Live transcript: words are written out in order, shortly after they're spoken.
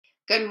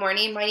Good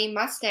morning, Mighty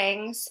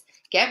Mustangs.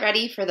 Get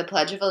ready for the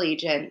Pledge of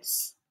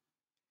Allegiance.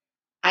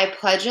 I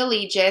pledge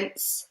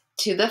allegiance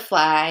to the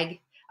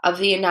flag of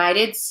the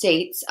United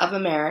States of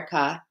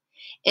America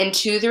and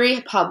to the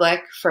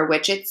republic for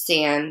which it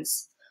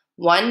stands,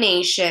 one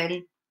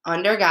nation,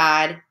 under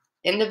God,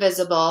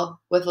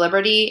 indivisible, with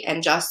liberty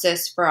and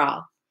justice for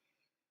all.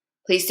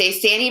 Please stay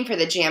standing for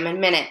the Jammin'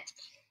 Minute.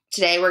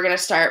 Today we're going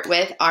to start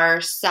with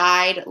our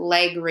side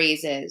leg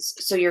raises.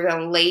 So you're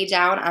going to lay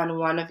down on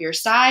one of your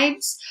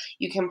sides.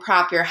 You can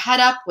prop your head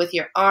up with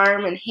your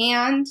arm and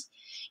hand.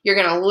 You're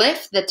going to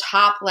lift the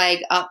top leg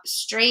up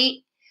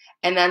straight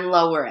and then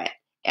lower it.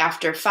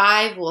 After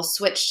 5, we'll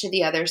switch to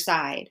the other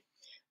side.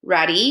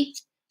 Ready?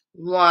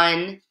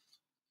 1,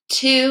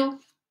 2,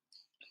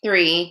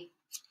 3,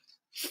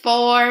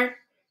 4,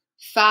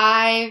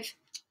 5,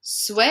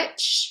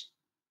 switch.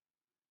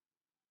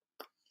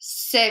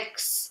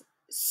 6,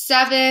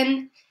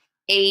 7,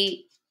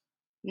 8,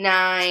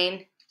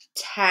 9,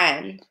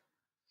 10.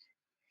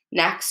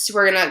 Next,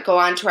 we're going to go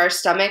onto our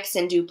stomachs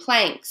and do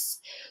planks.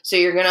 So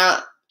you're going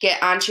to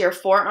get onto your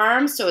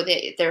forearms so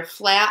that they're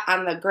flat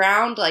on the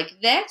ground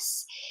like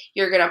this.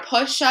 You're going to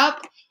push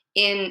up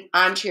in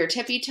onto your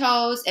tippy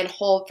toes and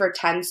hold for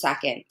 10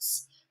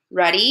 seconds.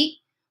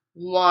 Ready?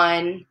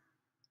 1,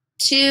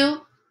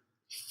 2,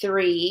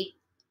 3,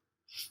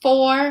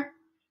 4,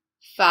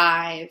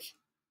 5,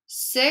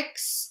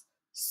 6,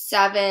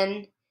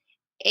 7,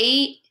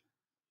 8,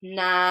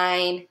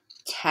 9,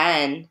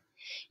 10.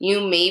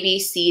 You may be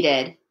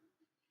seated.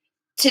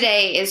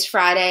 Today is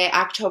Friday,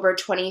 October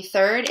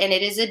 23rd, and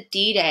it is a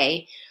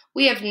D-Day.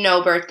 We have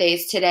no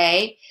birthdays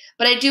today,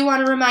 but I do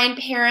want to remind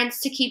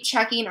parents to keep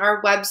checking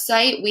our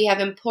website. We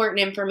have important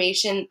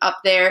information up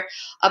there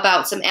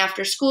about some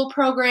after-school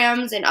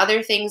programs and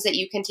other things that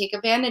you can take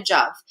advantage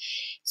of.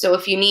 So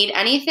if you need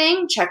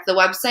anything, check the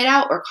website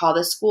out or call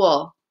the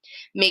school.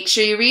 Make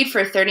sure you read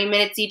for 30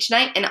 minutes each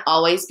night and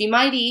always be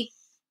mighty.